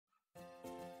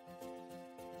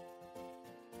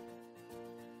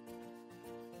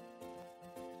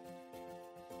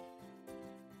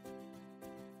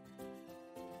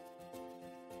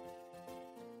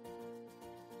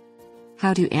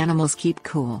How do animals keep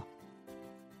cool?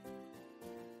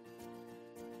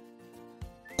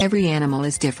 Every animal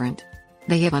is different.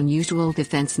 They have unusual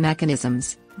defense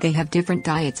mechanisms, they have different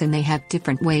diets, and they have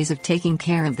different ways of taking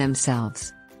care of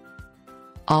themselves.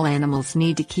 All animals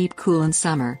need to keep cool in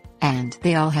summer, and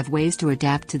they all have ways to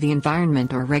adapt to the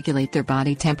environment or regulate their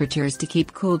body temperatures to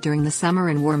keep cool during the summer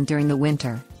and warm during the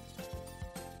winter.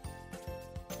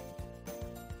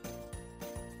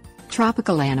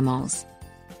 Tropical animals.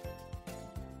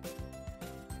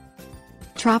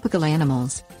 Tropical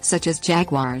animals, such as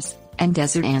jaguars, and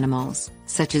desert animals,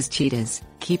 such as cheetahs,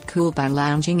 keep cool by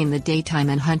lounging in the daytime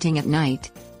and hunting at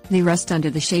night. They rest under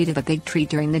the shade of a big tree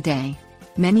during the day.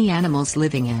 Many animals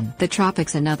living in the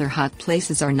tropics and other hot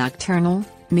places are nocturnal,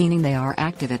 meaning they are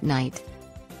active at night.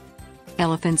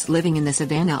 Elephants living in the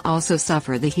savanna also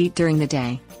suffer the heat during the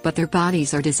day, but their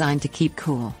bodies are designed to keep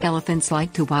cool. Elephants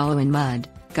like to wallow in mud,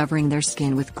 covering their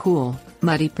skin with cool,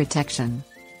 muddy protection.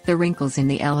 The wrinkles in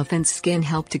the elephant's skin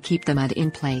help to keep the mud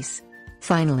in place.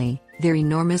 Finally, their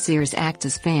enormous ears act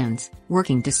as fans,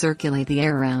 working to circulate the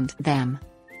air around them.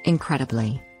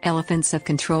 Incredibly, elephants have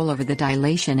control over the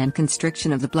dilation and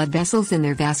constriction of the blood vessels in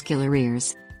their vascular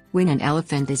ears. When an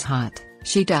elephant is hot,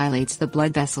 she dilates the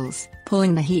blood vessels,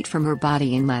 pulling the heat from her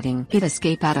body and letting it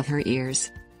escape out of her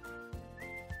ears.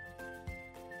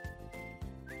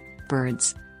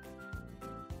 Birds.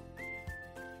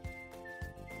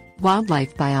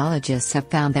 Wildlife biologists have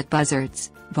found that buzzards,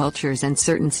 vultures, and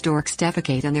certain storks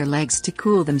defecate on their legs to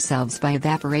cool themselves by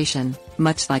evaporation,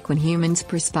 much like when humans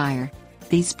perspire.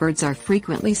 These birds are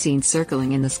frequently seen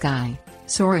circling in the sky,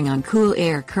 soaring on cool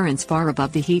air currents far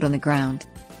above the heat on the ground.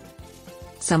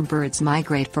 Some birds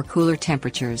migrate for cooler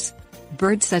temperatures.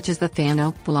 Birds such as the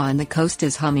fan-oak and the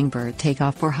Costa's hummingbird take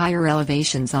off for higher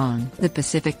elevations on the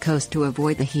Pacific coast to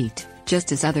avoid the heat,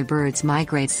 just as other birds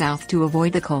migrate south to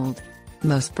avoid the cold.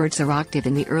 Most birds are active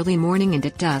in the early morning and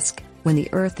at dusk, when the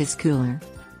earth is cooler.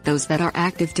 Those that are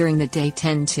active during the day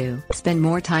tend to spend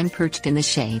more time perched in the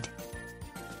shade.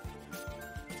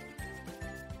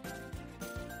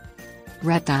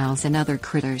 Reptiles and other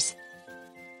critters.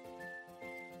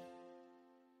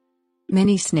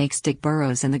 Many snakes dig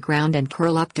burrows in the ground and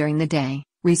curl up during the day,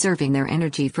 reserving their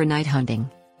energy for night hunting.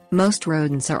 Most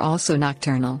rodents are also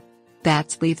nocturnal.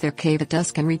 Bats leave their cave at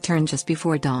dusk and return just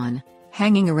before dawn,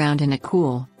 hanging around in a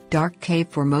cool, dark cave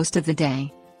for most of the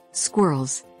day.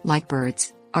 Squirrels, like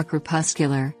birds, are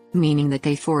crepuscular, meaning that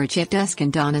they forage at dusk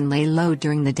and dawn and lay low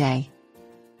during the day.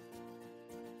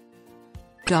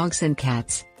 Dogs and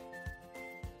cats.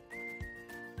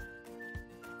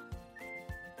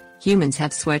 Humans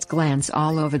have sweat glands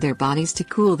all over their bodies to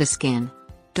cool the skin.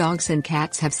 Dogs and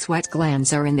cats have sweat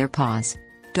glands in their paws.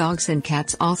 Dogs and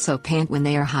cats also pant when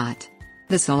they are hot.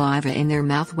 The saliva in their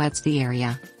mouth wets the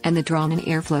area, and the drawn in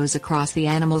air flows across the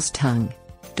animal's tongue.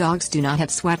 Dogs do not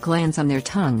have sweat glands on their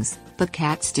tongues, but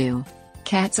cats do.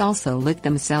 Cats also lick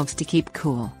themselves to keep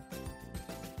cool.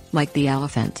 Like the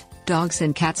elephant, dogs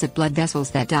and cats have blood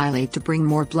vessels that dilate to bring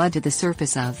more blood to the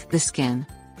surface of the skin.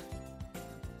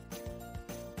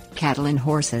 Cattle and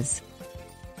horses.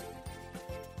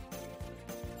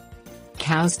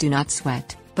 Cows do not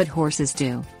sweat, but horses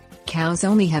do. Cows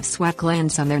only have sweat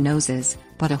glands on their noses,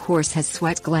 but a horse has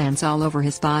sweat glands all over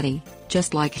his body,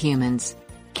 just like humans.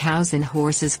 Cows and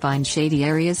horses find shady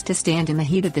areas to stand in the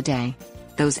heat of the day.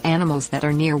 Those animals that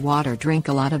are near water drink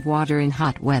a lot of water in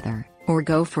hot weather, or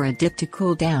go for a dip to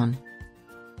cool down.